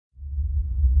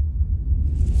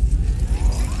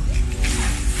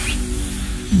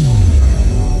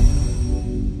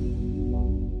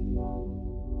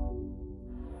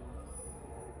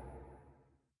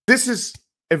this is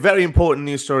a very important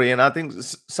news story, and I think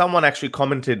someone actually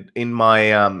commented in my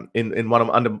in one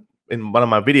of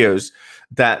my videos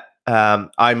that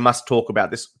I must talk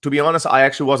about this. To be honest, I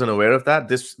actually wasn't aware of that.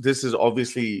 This is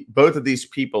obviously, both of these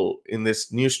people in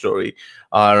this news story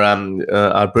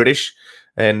are British,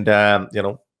 and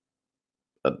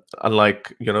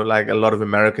unlike like a lot of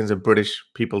Americans and British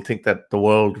people think that the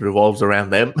world revolves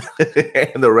around them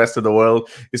and the rest of the world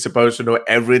is supposed to know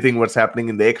everything what's happening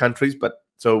in their countries, but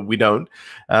so we don't.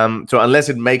 So unless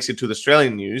it makes it to the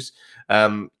Australian news,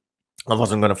 I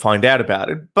wasn't going to find out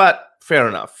about it. But fair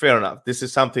enough. This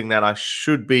is something that I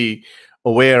should be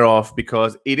aware of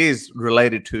because it is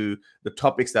related to the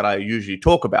topics that I usually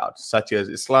talk about, such as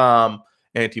Islam,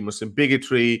 anti-Muslim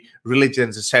bigotry,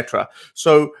 religions, etc.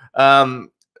 So,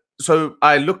 so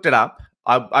I looked it up.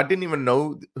 I didn't even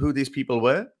know who these people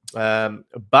were,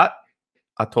 but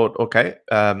I thought, okay,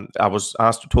 I was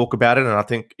asked to talk about it, and I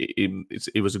think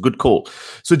it was a good call.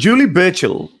 So, Jullie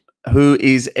Burchill, who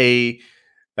is a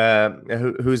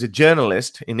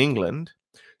journalist in England,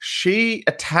 she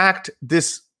attacked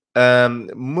this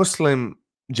Muslim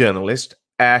journalist,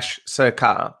 Ash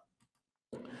Sarkar.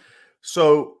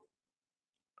 So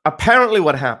apparently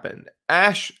what happened,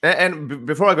 Ash, and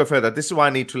before I go further, this is why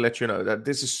I need to let you know that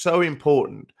this is so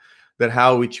important, that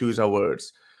how we choose our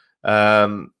words.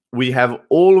 We have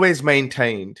always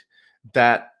maintained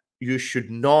that you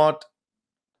should not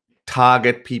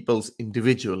target people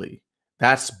individually.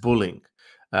 That's bullying.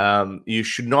 You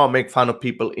should not make fun of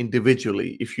people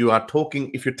individually. If you're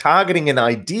targeting an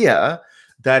idea,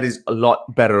 that is a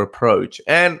lot better approach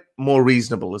and more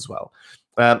reasonable as well.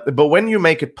 But when you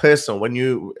make it personal,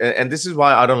 and this is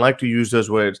why I don't like to use those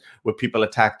words where people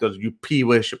attack those, you P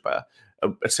worshipper,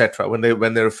 etc. When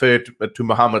they refer to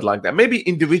Muhammad like that, maybe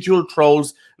individual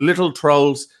trolls, little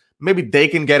trolls, maybe they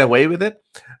can get away with it.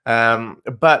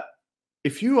 But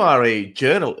if you are a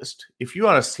journalist, if you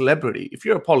are a celebrity, if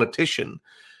you're a politician,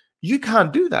 you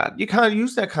can't do that. You can't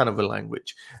use that kind of a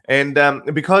language. And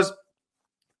because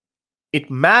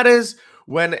it matters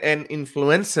when an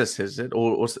influencer says it,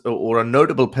 or a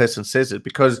notable person says it,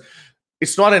 because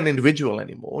it's not an individual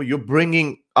anymore. You're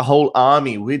bringing a whole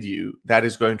army with you that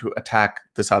is going to attack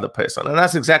this other person. And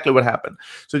that's exactly what happened.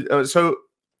 So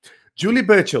Jullie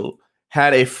Burchill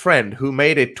had a friend who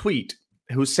made a tweet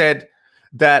who said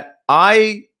that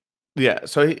he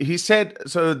said,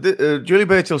 Jullie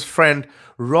Burchill's friend,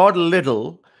 Rod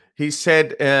Little, he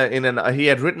said he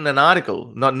had written an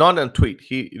article, not a tweet,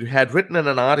 he had written in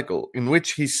an article in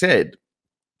which he said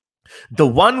the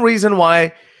one reason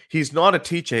why he's not a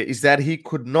teacher is that he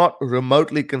could not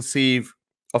remotely conceive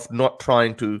of not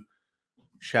trying to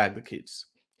shag the kids.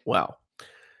 Wow.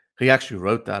 He actually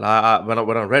wrote that. When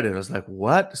I read it, I was like,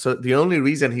 what? So the only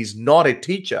reason he's not a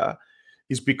teacher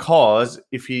is because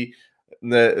if he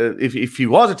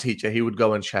was a teacher, he would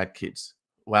go and shag kids.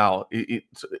 Wow.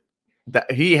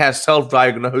 That he has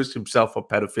self-diagnosed himself for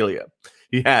pedophilia.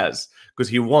 He has, because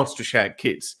he wants to shag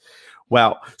kids.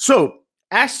 Wow. So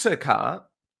Ash Sarkar,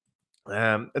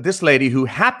 this lady who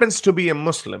happens to be a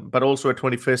Muslim, but also a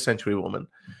 21st century woman,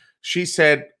 she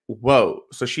said, whoa.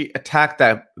 So she attacked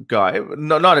that guy,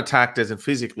 not attacked as in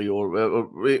physically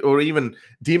or even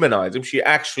demonized him. She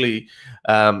actually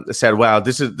said, wow,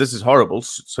 this is horrible.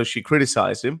 So she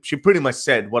criticized him. She pretty much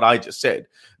said what I just said,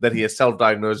 that he has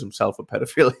self-diagnosed himself for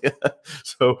pedophilia.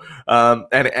 So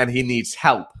and he needs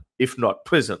help, if not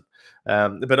prison.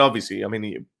 But obviously, I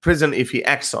mean, prison if he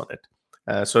acts on it.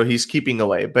 So he's keeping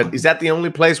away. But is that the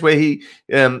only place where he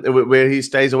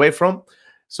stays away from?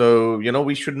 So,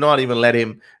 we should not even let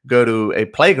him go to a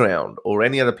playground or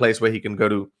any other place where he can go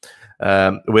to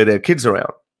where there are kids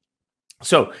around.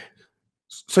 So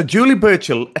Jullie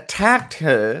Burchill attacked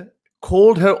her,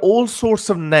 called her all sorts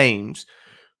of names,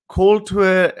 called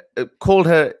her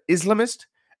Islamist,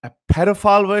 a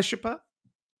pedophile worshipper.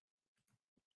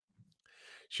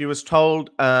 She was told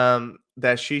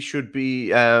that she should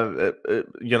be, they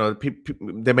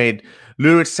made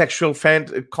lurid sexual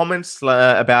comments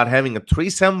about having a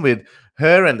threesome with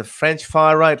her and the French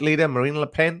far-right leader, Marine Le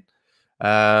Pen.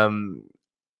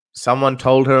 Someone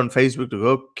told her on Facebook to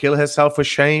go kill herself for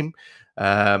shame.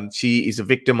 She is a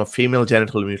victim of female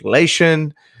genital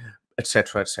mutilation,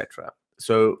 etc., etc.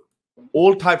 So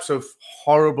all types of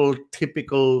horrible,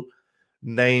 typical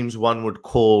names one would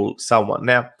call someone.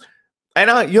 Now, and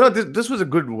this was a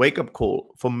good wake-up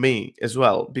call for me as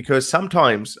well, because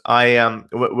sometimes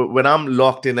when I'm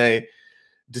locked in a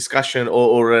discussion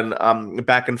or an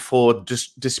back and forth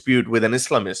dispute with an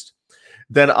Islamist,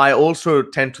 then I also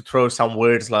tend to throw some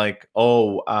words like,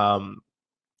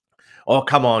 Oh,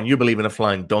 come on, you believe in a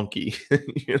flying donkey,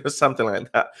 something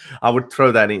like that. I would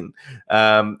throw that in,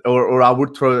 or I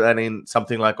would throw that in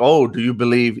something like, oh, do you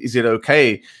believe? Is it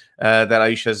okay that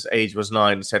Aisha's age was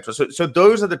 9, etc. So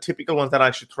those are the typical ones that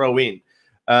I should throw in,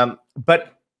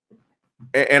 but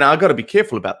I got to be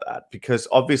careful about that, because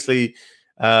obviously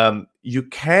you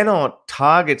cannot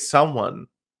target someone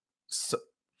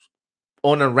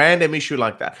on a random issue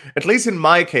like that. At least in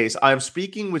my case, I'm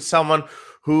speaking with someone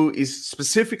who is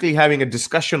specifically having a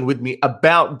discussion with me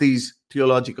about these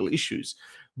theological issues.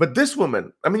 But this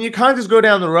woman, I mean, you can't just go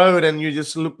down the road and you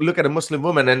just look at a Muslim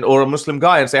woman or a Muslim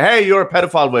guy and say, hey, you're a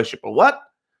pedophile worshiper. What?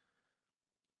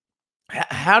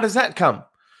 How does that come?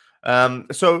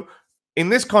 So in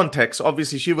this context,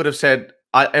 obviously, she would have said,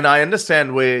 and I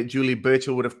understand where Jullie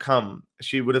Burchill would have come.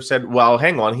 She would have said, well,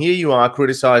 hang on, here you are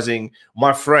criticizing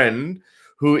my friend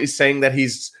who is saying that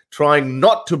he's trying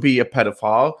not to be a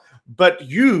pedophile, but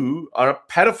you are a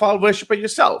pedophile worshiper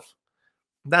yourself.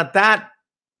 Now that,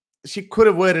 she could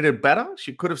have worded it better.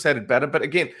 She could have said it better. But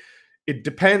again, it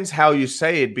depends how you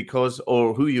say it,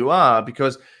 or who you are,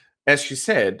 because as she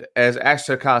said, as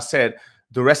Sarkar said,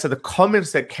 the rest of the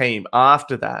comments that came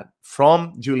after that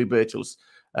from Jullie Burchill's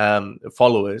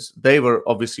followers, they were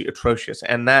obviously atrocious,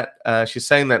 and that she's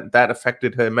saying that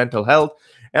affected her mental health,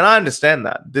 and I understand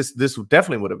that this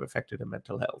definitely would have affected her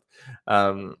mental health.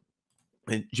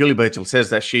 Jullie Burchill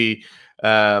says that she,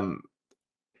 all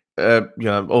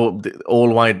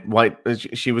white.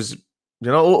 She was,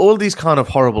 all these kind of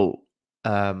horrible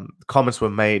comments were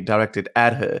made directed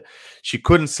at her. She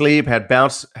couldn't sleep, had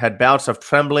bouts of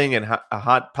trembling and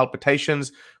heart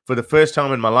palpitations. For the first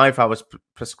time in my life, I was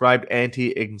prescribed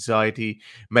anti-anxiety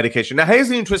medication. Now, here's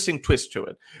the interesting twist to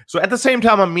it. So at the same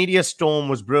time, a media storm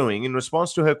was brewing in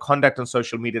response to her conduct on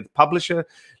social media. The publisher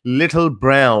Little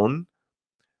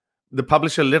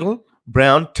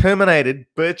Brown terminated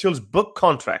Burchill's book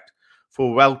contract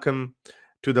for Welcome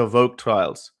to the Woke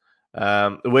Trials,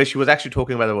 where she was actually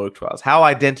talking about the woke trials, how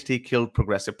identity killed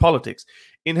progressive politics.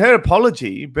 In her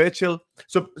apology, Burchill,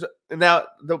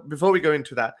 before we go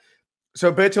into that, so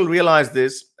Burchill realized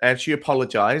this and she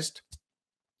apologized,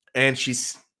 and she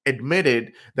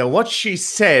admitted that what she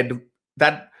said,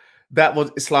 that was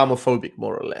Islamophobic,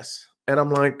 more or less. And I'm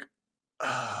like,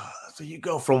 so you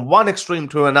go from one extreme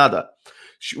to another.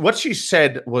 What she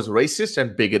said was racist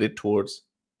and bigoted towards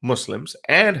Muslims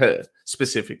and her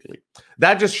specifically.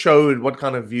 That just showed what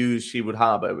kind of views she would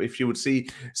harbor. If she would see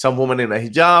some woman in a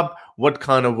hijab, what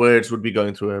kind of words would be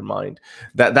going through her mind.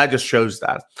 That just shows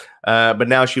that. But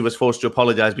now she was forced to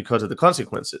apologize because of the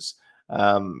consequences.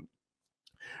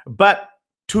 But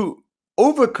to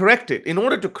overcorrect it, in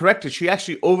order to correct it, she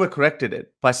actually overcorrected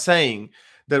it by saying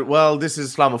that, well, this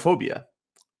is Islamophobia.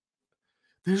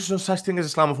 There's no such thing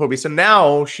as Islamophobia. So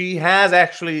now she has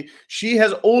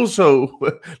also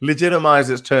legitimized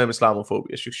this term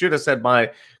Islamophobia. She should have said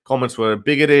my comments were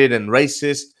bigoted and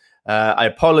racist. I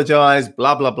apologize,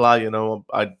 blah, blah, blah.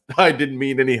 I didn't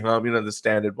mean any harm, the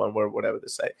standard one word, whatever they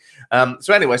say.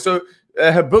 So anyway,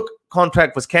 her book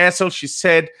contract was canceled. She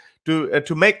said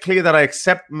to make clear that I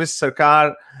accept Miss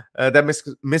Sarkar, that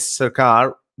Miss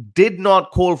Sarkar did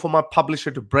not call for my publisher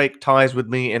to break ties with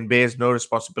me and bears no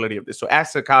responsibility of this. So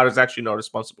Sarkar is actually not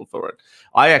responsible for it.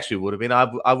 I actually would have been.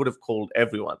 I would have called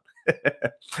everyone.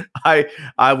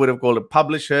 I would have called a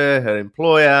publisher, her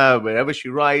employer, wherever she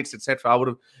writes, etc. I would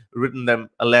have written them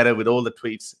a letter with all the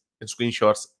tweets and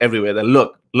screenshots everywhere. That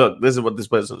look, this is what this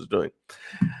person is doing.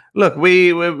 Look,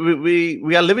 we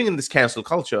are living in this cancel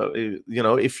culture.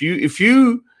 If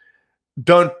you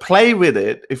don't play with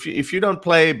it, if you don't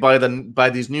play by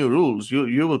these new rules,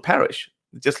 you will perish.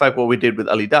 Just like what we did with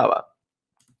Ali Dawa.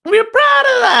 We're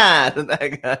proud of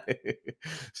that guy.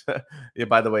 So, yeah,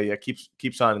 by the way, yeah,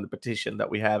 keep signing the petition that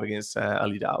we have against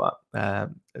Ali Dawa.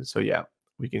 So yeah,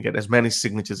 we can get as many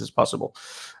signatures as possible.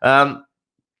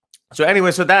 So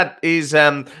anyway, so that is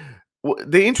the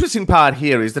interesting part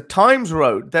here is the Times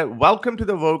wrote that Welcome to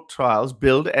the Woke Trials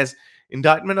billed as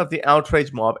indictment of the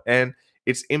outrage mob and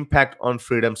its impact on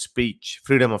freedom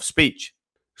of speech.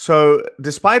 So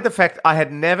despite the fact I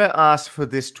had never asked for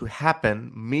this to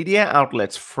happen, media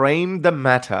outlets framed the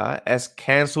matter as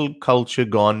cancel culture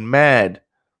gone mad.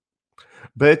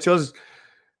 Burchill's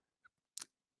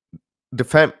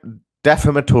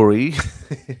defamatory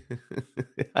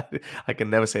I can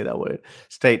never say that word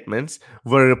statements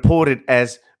were reported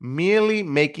as merely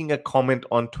making a comment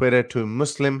on Twitter to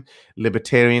Muslim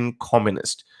libertarian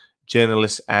communist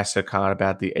journalist Sarkar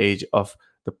about the age of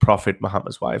the Prophet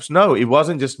Muhammad's wives. No, it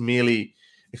wasn't just merely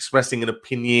expressing an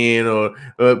opinion or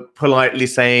politely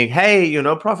saying, hey,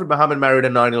 Prophet Muhammad married a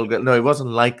 9-year-old girl. No, it wasn't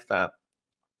like that.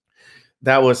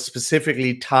 that was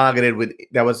specifically targeted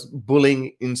that was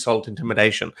bullying, insult,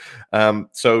 intimidation.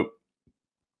 So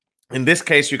in this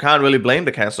case, you can't really blame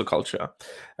the cancel culture.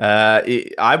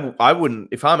 I wouldn't,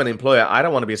 if I'm an employer, I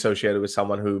don't want to be associated with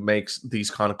someone who makes these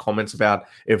kind of comments about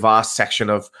a vast section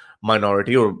of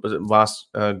minority or a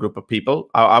vast group of people.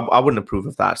 I wouldn't approve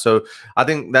of that. So I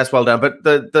think that's well done. But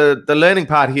the learning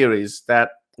part here is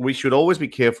that we should always be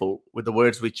careful with the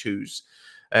words we choose.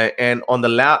 And on the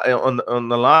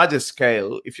largest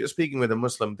scale, if you're speaking with a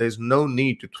Muslim, there's no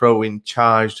need to throw in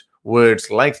charged words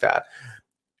like that.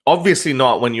 Obviously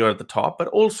not when you're at the top, but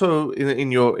also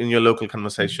in your local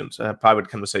conversations, private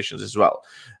conversations as well.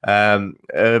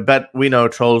 But we know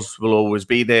trolls will always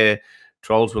be there.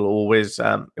 Trolls will always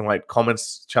write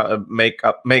comments, make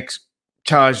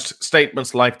charged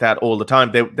statements like that all the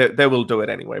time. They will do it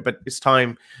anyway. But it's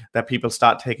time that people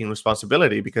start taking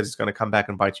responsibility, because it's going to come back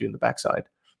and bite you in the backside.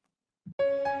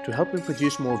 To help me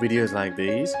produce more videos like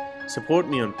these, support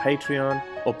me on Patreon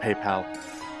or PayPal.